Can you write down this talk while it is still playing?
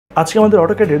আজকে আমাদের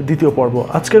অটোক্যাডের দ্বিতীয় পর্ব।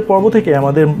 আজকের পর্ব থেকে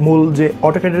আমাদের মূল যে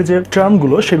অটোক্যাডের যে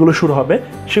টার্মগুলো সেগুলো শুরু হবে।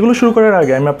 সেগুলো শুরু করার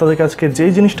আগে আমি আপনাদেরকে আজকে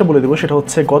যেই জিনিসটা বলে দেবো সেটা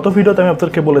হচ্ছে, গত ভিডিওতে আমি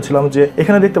আপনাদেরকে বলেছিলাম যে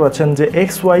এখানে দেখতে পাচ্ছেন যে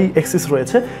এক্স ওয়াই এক্সিস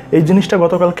রয়েছে। এই জিনিসটা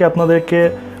গতকালকে আপনাদেরকে,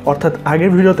 অর্থাৎ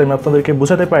আগের ভিডিওতে আমি আপনাদেরকে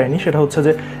বোঝাতে পারিনি। সেটা হচ্ছে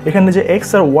যে এখানে যে এক্স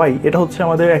আর ওয়াই, এটা হচ্ছে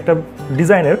আমাদের একটা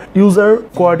ডিজাইনের ইউজার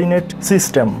কোঅর্ডিনেট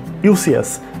সিস্টেম, ইউসিএস,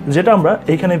 যেটা আমরা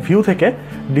এইখানে ভিউ থেকে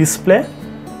ডিসপ্লে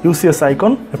ইউসিএস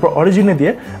আইকন এরপর অরিজিনে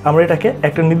দিয়ে আমরা এটাকে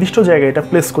একটা নির্দিষ্ট জায়গায় এটা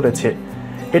প্লেস করেছি।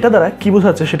 এটা দ্বারা কি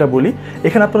বোঝাচ্ছে সেটা বলি।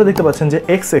 এখানে আপনারা দেখতে পাচ্ছেন যে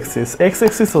এক্স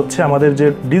এক্সিস হচ্ছে আমাদের যে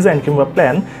ডিজাইন কিংবা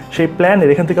প্ল্যান, সেই প্ল্যানের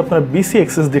এখান থেকে আপনারা বিসি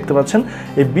এক্সিস দেখতে পাচ্ছেন।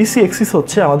 এই বিসি এক্সিস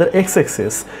হচ্ছে আমাদের এক্স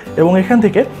এক্সিস, এবং এখান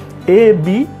থেকে এ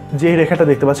বি যে রেখাটা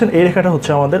দেখতে পাচ্ছেন, এই রেখাটা হচ্ছে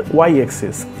আমাদের ওয়াই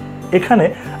এক্সিস। এখানে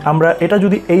আমরা এটা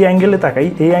যদি এই অ্যাঙ্গেলে তাকাই,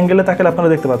 এই অ্যাঙ্গেলে তাকালে আপনারা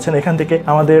দেখতে পাচ্ছেন এখান থেকে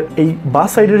আমাদের এই বাঁ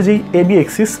সাইডের যেই এ বি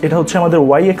এক্সিস, এটা হচ্ছে আমাদের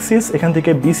ওয়াই এক্সিস। এখান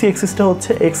থেকে বিসি এক্সিসটা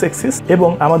হচ্ছে এক্স এক্সিস, এবং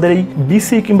আমাদের এই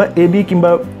বিসি কিংবা এ বি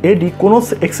কিংবা এডি কোনো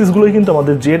এক্সিসগুলোই কিন্তু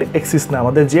আমাদের জেড এক্সিস না।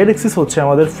 আমাদের জেড এক্সিস হচ্ছে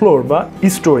আমাদের ফ্লোর বা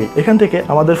স্টোরি। এখান থেকে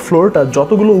আমাদের ফ্লোরটা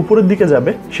যতগুলো উপরের দিকে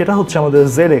যাবে সেটা হচ্ছে আমাদের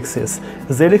জেড এক্সিস।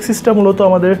 জেড এক্সিসটা মূলত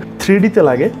আমাদের 3Dতে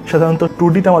লাগে, সাধারণত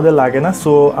 2Dতে আমাদের লাগে না।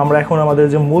 সো আমরা এখন আমাদের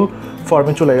যে মূল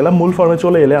ফর্মে চলে গেলাম। মূল ফর্মে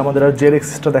চলে এলে আমাদের আর জেড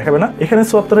এক্সিসটা দেখাবে না। এখানে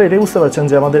সো আপনারা এটাই বুঝতে পারছেন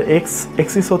যে আমাদের এক্স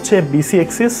এক্সিস হচ্ছে বিসি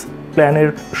এক্সিস, প্ল্যানের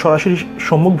সরাসরি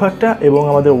সম্মুখ ভাগটা, এবং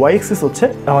আমাদের ওয়াই এক্সিস হচ্ছে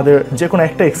আমাদের যে কোনো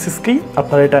একটা এক্সিসকেই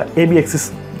আপনারা এটা এবি এক্সিস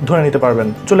ধরে নিতে পারবেন।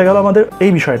 চলে গেল আমাদের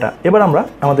এই বিষয়টা। এবার আমরা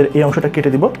আমাদের এই অংশটা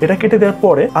কেটে দিব। এটা কেটে দেওয়ার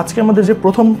পরে আজকে আমাদের যে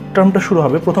প্রথম টার্মটা শুরু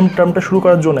হবে, প্রথম টার্মটা শুরু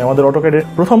করার জন্য আমাদের অটোক্যাডের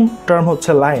প্রথম টার্ম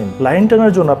হচ্ছে লাইন। লাইন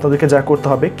টানার জন্য আপনাদেরকে যা করতে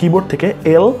হবে, কিবোর্ড থেকে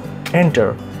এল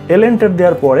এন্টার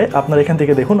দেওয়ার পরে আপনারা এখান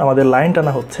থেকে দেখুন আমাদের লাইন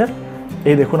টানা হচ্ছে।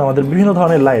 এই দেখুন আমাদের বিভিন্ন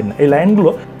ধরনের লাইন, এই লাইনগুলো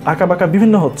আঁকা বাঁকা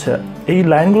বিভিন্ন হচ্ছে। এই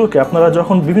লাইনগুলোকে আপনারা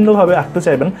যখন বিভিন্নভাবে আঁকতে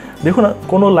চাইবেন, দেখুন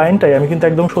কোনো লাইনটাই আমি কিন্তু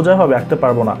একদম সোজাভাবে আঁকতে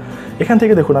পারবো না। এখান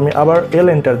থেকে দেখুন আমি আবার এল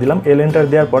এন্টার দিলাম। এল এন্টার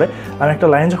দেওয়ার পরে আমি একটা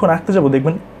লাইন যখন আঁকতে যাব,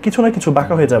 দেখবেন কিছু না কিছু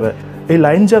বাঁকা হয়ে যাবে। এই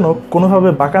লাইন যেন কোনোভাবে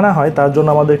বাঁকা না হয়, তার জন্য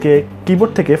আমাদেরকে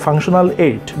কিবোর্ড থেকে ফাংশনাল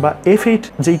 8 বা F8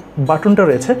 যেই বাটনটা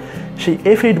রয়েছে, সেই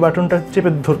F8 বাটনটা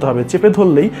চেপে ধরতে হবে। চেপে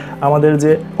ধরলেই আমাদের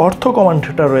যে অর্থ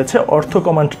কমান্ডটা রয়েছে, অর্থ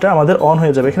কমান্ডটা আমাদের অন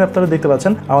হয়ে যাবে। এখানে আপনারা দেখতে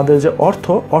পাচ্ছেন আমাদের যে অর্থ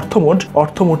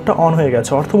মোডটা অন হয়ে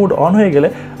গেছে। অর্থ মোড অন হয়ে গেলে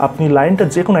আপনি লাইনটা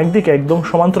যে কোনো একদিকে একদম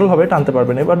সমান্তরালভাবে টানতে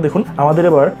পারবেন। এবার দেখুন আমাদের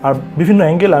এবার আর বিভিন্ন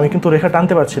অ্যাঙ্গেল আমি কিন্তু রেখা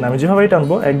টানতে পারছি না। আমি যেভাবেই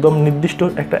টানবো একদম নির্দিষ্ট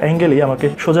একটা অ্যাঙ্গেলেই আমাকে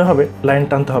সোজাভাবে লাইন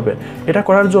টানতে হবে। এটা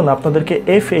করার জন্য আপনাদেরকে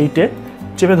F8-এ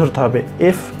চেপে ধরতে হবে।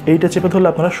 F8-এ চেপে ধরলে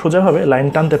আপনারা সোজাভাবে লাইন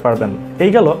টানতে পারবেন।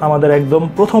 এই গেল আমাদের একদম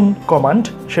প্রথম কমান্ড,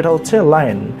 সেটা হচ্ছে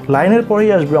লাইন। লাইনের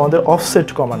পরেই আসবে আমাদের অফসেট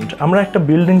কমান্ড। আমরা একটা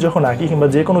বিল্ডিং যখন আঁকি কিংবা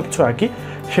যে কোনো কিছু আঁকি,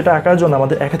 সেটা আঁকার জন্য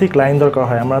আমাদের একাধিক লাইন দরকার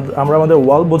হয়। আমরা আমাদের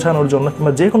ওয়াল বোঝানোর জন্য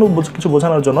কিংবা যে কোনো কিছু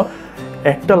বোঝানোর জন্য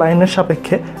একটা লাইনের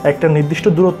সাপেক্ষে একটা নির্দিষ্ট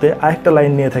দূরত্বে আরেকটা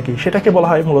লাইন নিয়ে থাকি। সেটাকে বলা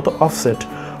হয় মূলত অফসেট।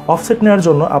 অফসেট নেওয়ার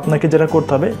জন্য আপনাকে যেটা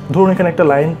করতে হবে, ধরুন এখানে একটা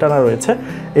লাইন টানা রয়েছে,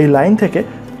 এই লাইন থেকে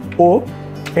ও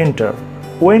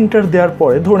এন্টার দেওয়ার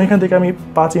পরে ধরুন এখান থেকে আমি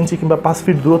 5 ইঞ্চি কিংবা 5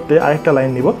 ফিট দূরত্বে আরেকটা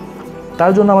লাইন নিব।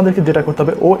 তার জন্য আমাদেরকে যেটা করতে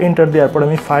হবে, ও এন্টার দেওয়ার পর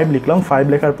আমি 5 লিখলাম। 5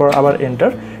 লেখার পর আবার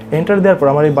এন্টার দেওয়ার পর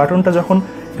আমার এই বাটনটা যখন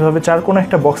এভাবে চার কোনো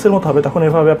একটা বক্সের মতো হবে, তখন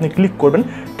এভাবে আপনি ক্লিক করবেন।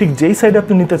 ঠিক যেই সাইডে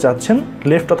আপনি নিতে চাচ্ছেন,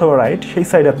 লেফট অথবা রাইট, সেই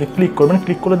সাইডে আপনি ক্লিক করবেন।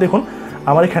 ক্লিক করে দেখুন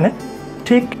আমার এখানে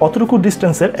ঠিক অতটুকু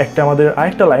ডিস্টেন্সের একটা আমাদের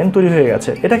আরেকটা লাইন তৈরি হয়ে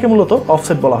গেছে। এটাকে মূলত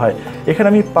অফসেট বলা হয়। এখানে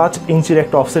আমি 5 ইঞ্চির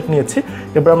একটা অফসেট নিয়েছি।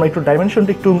 এবার আমরা একটু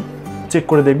ডাইমেনশনটা একটু চেক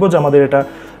করে দেখবো যে আমাদের এটা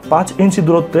 5 ইঞ্চি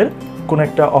দূরত্বের কোনো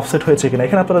একটা অফসেট হয়েছে কিনা।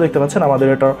 এখানে আপনারা দেখতে পাচ্ছেন আমাদের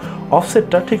এটা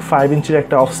অফসেটটা ঠিক 5 ইঞ্চির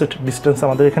একটা অফসেট ডিস্টেন্স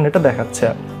আমাদের এখানে এটা দেখাচ্ছে।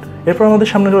 এরপর আমাদের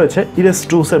সামনে রয়েছে ইরেজ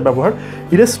টুলসের ব্যবহার।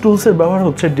 ইরেজ টুলসের ব্যবহার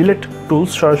হচ্ছে ডিলেট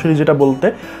টুলস। সরাসরি যেটা বলতে,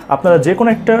 আপনারা যে কোনো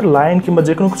একটা লাইন কিংবা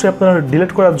যে কোনো কিছু আপনারা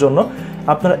ডিলেট করার জন্য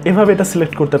আপনারা এভাবে এটা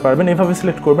সিলেক্ট করতে পারবেন। এভাবে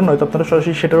সিলেক্ট করবেন, নয়তো আপনারা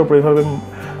সরাসরি সেটার উপর এভাবে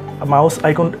মাউস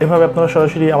আইকন এভাবে আপনারা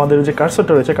সরাসরি আমাদের যে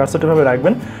কার্সরটা রয়েছে, কার্সরটা এভাবে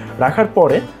রাখবেন। রাখার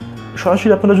পরে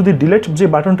সরাসরি আপনারা যদি ডিলেট যে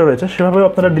বাটনটা রয়েছে সেভাবেও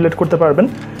আপনারা ডিলেট করতে পারবেন।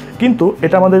 কিন্তু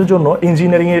এটা আমাদের জন্য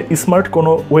ইঞ্জিনিয়ারিংয়ের স্মার্ট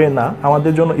কোনো ওয়ে না।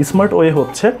 আমাদের জন্য স্মার্ট ওয়ে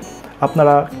হচ্ছে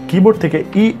আপনারা কিবোর্ড থেকে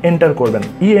এন্টার করবেন,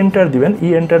 এন্টার দিবেন।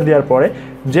 এন্টার দেওয়ার পরে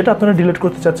যেটা আপনারা ডিলিট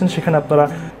করতে চাচ্ছেন সেখানে আপনারা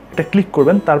এটা ক্লিক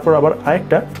করবেন, তারপর আবার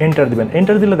আরেকটা এন্টার দিবেন।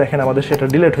 এন্টার দিলে দেখেন আমাদের সেটা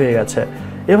ডিলিট হয়ে গেছে।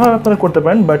 এভাবে আপনারা করতে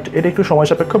পারেন, বাট এটা একটু সময়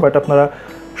সাপেক্ষ। বাট আপনারা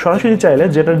সরাসরি চাইলে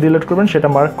যেটা ডিলিট করবেন সেটা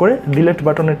মার্ক করে ডিলিট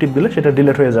বাটনে টিপ দিলে সেটা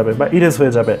ডিলিট হয়ে যাবে বা ইরেজ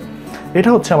হয়ে যাবে। এটা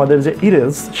হচ্ছে আমাদের যে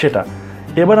ইরেজ সেটা।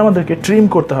 এবার আমাদেরকে ট্রিম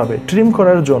করতে হবে। ট্রিম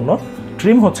করার জন্য,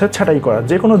 ট্রিম হচ্ছে ছাঁটাই করা।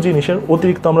 যে কোনো জিনিসের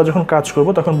অতিরিক্ত আমরা যখন কাজ করব,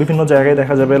 তখন বিভিন্ন জায়গায়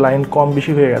দেখা যাবে লাইন কম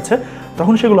বেশি হয়ে গেছে,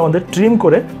 তখন সেগুলো আমাদের ট্রিম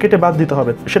করে কেটে বাদ দিতে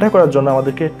হবে। সেটা করার জন্য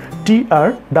আমাদেরকে TR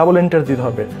ডাবল এন্টার দিতে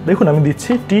হবে। দেখুন আমি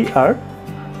দিচ্ছি TR।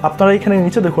 আপনারা এখানে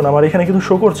নিচে দেখুন আমার এখানে কিন্তু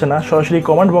শো করছে না, সরাসরি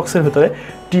কমান্ড বক্সের ভিতরে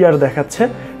TR দেখাচ্ছে।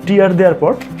 TR দেওয়ার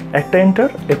পর একটা এন্টার,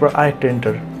 এরপর আরেকটা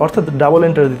এন্টার, অর্থাৎ ডাবল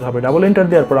এন্টার দিতে হবে। ডাবল এন্টার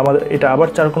দেওয়ার পর আমাদের এটা আবার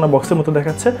চারকোনা বক্সের মতো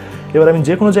দেখাচ্ছে। এবার আমি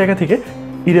যে কোনো জায়গা থেকে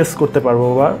ইরেজ করতে পারবো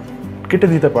বা কেটে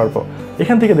দিতে পারবো।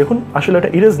 এখান থেকে দেখুন আসলে এটা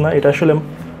ইরেজ না, এটা আসলে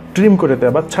ট্রিম করে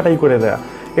দেওয়া বা ছাঁটাই করে দেওয়া।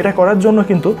 এটা করার জন্য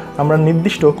কিন্তু আমরা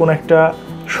নির্দিষ্ট কোনো একটা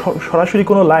সরাসরি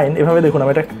কোনো লাইন এভাবে দেখুন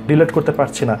আমি এটা ডিলিট করতে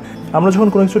পারছি না। আমরা যখন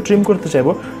কোনো কিছু ট্রিম করতে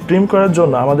চাইবো, ট্রিম করার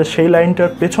জন্য আমাদের সেই লাইনটার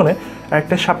পেছনে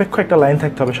একটা সাপেক্ষ একটা লাইন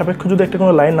থাকতে হবে। সাপেক্ষ যদি একটা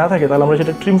কোনো লাইন না থাকে তাহলে আমরা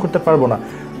সেটা ট্রিম করতে পারবো না।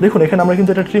 দেখুন এখানে আমরা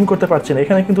কিন্তু এটা ট্রিম করতে পারছি না।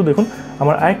 এখানে কিন্তু দেখুন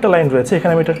আমার আরেকটা লাইন রয়েছে,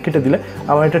 এখানে আমি এটা কেটে দিলে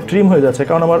আমার এটা ট্রিম হয়ে যাচ্ছে,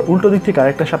 কারণ আমার উল্টো দিক থেকে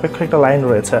আরেকটা সাপেক্ষ একটা লাইন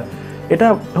রয়েছে। এটা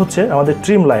হচ্ছে আমাদের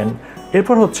ট্রিম লাইন।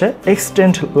 এরপর হচ্ছে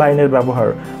এক্সটেন্ড লাইনের ব্যবহার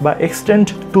বা এক্সটেন্ড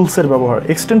টুলসের ব্যবহার।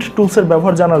 এক্সটেন্ড টুলসের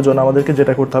ব্যবহার জানার জন্য আমাদেরকে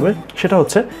যেটা করতে হবে সেটা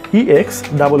হচ্ছে EX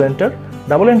ডাবল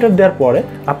এন্টার দেওয়ার পরে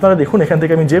আপনারা দেখুন এখান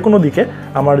থেকে আমি যে কোনো দিকে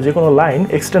আমার যে কোনো লাইন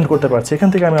এক্সটেন্ড করতে পারছি। এখান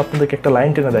থেকে আমি আপনাদেরকে একটা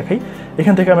লাইন টেনে দেখাই।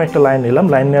 এখান থেকে আমি একটা লাইন নিলাম।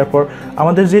 লাইন নেওয়ার পর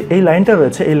আমাদের যে এই লাইনটা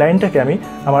রয়েছে, এই লাইনটাকে আমি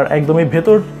আমার একদমই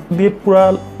ভেতর দিয়ে পুরা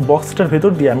বক্সটার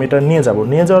ভেতর দিয়ে আমি এটা নিয়ে যাব।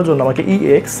 নিয়ে যাওয়ার জন্য আমাকে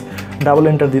EX ডাবল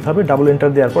এন্টার দিতে হবে। ডাবল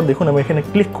এন্টার দেওয়ার পর দেখুন আমি এখানে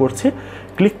ক্লিক করছি।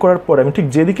 ক্লিক করার পর আমি ঠিক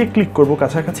যেদিকে ক্লিক করব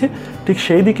কাছাকাছি, ঠিক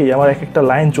সেই দিকেই আমার এক একটা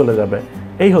লাইন চলে যাবে।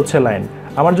 এই হচ্ছে লাইন।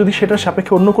 আমার যদি সেটার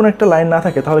সাপেক্ষে অন্য কোনো একটা লাইন না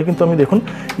থাকে তাহলে কিন্তু আমি দেখুন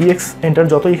EX এন্টার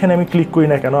যত এখানে আমি ক্লিক করি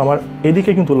না কেন আমার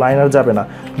এদিকে কিন্তু লাইন আর যাবে না।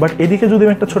 বাট এদিকে যদি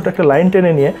আমি একটা ছোট্ট একটা লাইন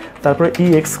টেনে নিয়ে তারপরে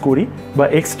EX করি বা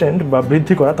এক্সটেন্ড বা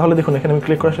বৃদ্ধি করা, তাহলে দেখুন এখানে আমি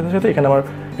ক্লিক করার সাথে সাথে এখানে আমার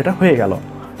এটা হয়ে গেল।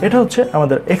 এটা হচ্ছে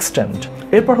আমাদের এক্সটেন্ড।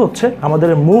 এরপর হচ্ছে আমাদের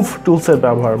মুভ টুলসের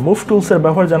ব্যবহার। মুভ টুলসের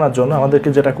ব্যবহার জানার জন্য আমাদেরকে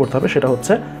যেটা করতে হবে সেটা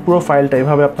হচ্ছে পুরো ফাইলটা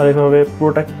এভাবে আপনারা এভাবে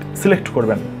পুরোটা সিলেক্ট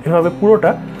করবেন। এভাবে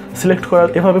পুরোটা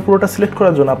সিলেক্ট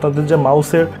করার জন্য আপনাদের যে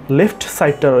মাউসের লেফট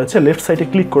সাইডটা রয়েছে, লেফট সাইডে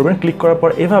ক্লিক করবেন। ক্লিক করার পর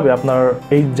এভাবে আপনার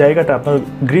এই জায়গাটা আপনার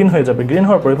গ্রিন হয়ে যাবে। গ্রিন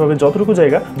হওয়ার পর এভাবে যতটুকু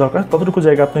জায়গা দরকার ততটুকু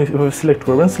জায়গা আপনি এভাবে সিলেক্ট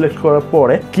করবেন। সিলেক্ট করার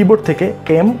পরে কিবোর্ড থেকে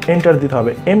M এন্টার দিতে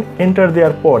হবে। M এন্টার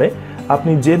দেওয়ার পরে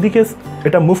আপনি যেদিকে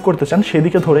এটা মুভ করতে চান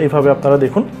সেদিকে ধরে এভাবে আপনারা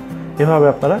দেখুন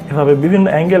এভাবে বিভিন্ন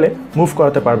অ্যাঙ্গেলে মুভ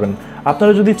করাতে পারবেন।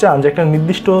 আপনারা যদি চান যে একটা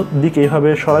নির্দিষ্ট দিকে এভাবে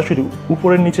সরাসরি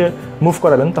উপরের নিচে মুভ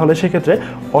করাবেন তাহলে সেক্ষেত্রে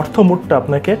অর্থ মোডটা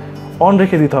আপনাকে অন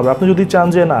রেখে দিতে হবে। আপনি যদি চান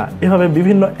যে না এভাবে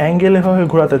বিভিন্ন অ্যাঙ্গেল এভাবে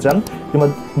ঘোরাতে চান কিংবা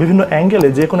বিভিন্ন অ্যাঙ্গেলে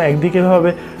যে কোনো একদিকে এভাবে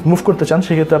মুভ করতে চান,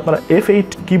 সেক্ষেত্রে আপনারা F8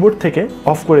 কিবোর্ড থেকে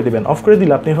অফ করে দেবেন। অফ করে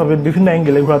দিলে আপনি এভাবে বিভিন্ন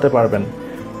অ্যাঙ্গেলে ঘোরাতে পারবেন।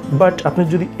 বাট আপনি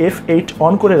যদি F8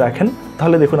 অন করে রাখেন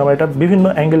তাহলে দেখুন আমার এটা বিভিন্ন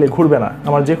অ্যাঙ্গেলে ঘুরবে না,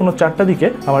 আমার যে কোনো চারটা দিকে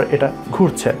আমার এটা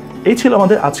ঘুরছে। এই ছিল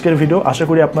আমাদের আজকের ভিডিও। আশা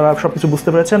করি আপনারা সবকিছু বুঝতে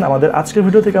পেরেছেন। আমাদের আজকের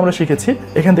ভিডিও থেকে আমরা শিখেছি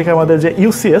এখান থেকে আমাদের যে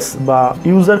UCS বা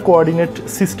ইউজার কোঅর্ডিনেট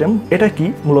সিস্টেম, এটা কি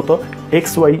মূলত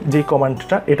XY যে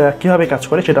কমান্ডটা এটা কিভাবে কাজ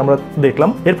করে সেটা আমরা দেখলাম।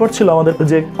 এরপর ছিল আমাদের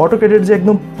যে অটোক্যাডের যে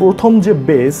একদম প্রথম যে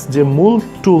বেস যে মূল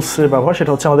টুলসের ব্যবহার,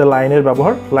 সেটা হচ্ছে আমাদের লাইনের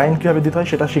ব্যবহার। লাইন কীভাবে দিতে হয়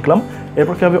সেটা শিখলাম।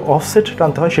 এরপর কীভাবে অফসেট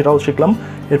টানতে হয় সেটাও শিখলাম।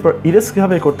 এরপর ইরেজ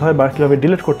কীভাবে করতে হয় বা কীভাবে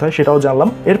ডিলিট করতে হয় সেটাও জানলাম।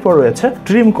 এরপর রয়েছে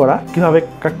ট্রিম করা, কীভাবে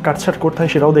কাটছাট করতে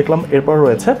হয় সেটাও দেখলাম। এরপর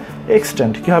রয়েছে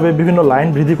এক্সটেন্ড, কীভাবে বিভিন্ন লাইন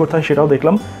বৃদ্ধি করতে হয় সেটাও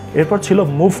দেখলাম। এরপর ছিল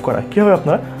মুভ করা, কীভাবে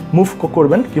আপনারা মুভ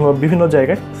করবেন কিংবা বিভিন্ন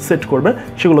জায়গায় সেট করবেন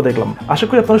সেগুলো দেখলাম। আশা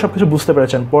করি আপনারা সবকিছু বুঝতে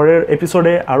পেরেছেন। পরের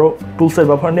এপিসোডে আরও টুলসের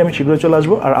ব্যবহার নিয়ে আমি শীঘ্রই চলে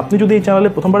আসবো। আর আপনি যদি এই চ্যানেলে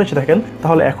প্রথমবার এসে থাকেন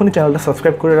তাহলে এখনই চ্যানেলটা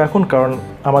সাবস্ক্রাইব করে রাখুন, কারণ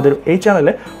আমাদের এই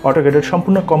চ্যানেলে অটোক্যাডের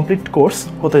সম্পূর্ণ কমপ্লিট কোর্স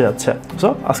হতে যাচ্ছে। সো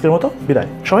আজকের মতো বিদায়,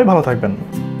 সবাই ভালো থাকবেন।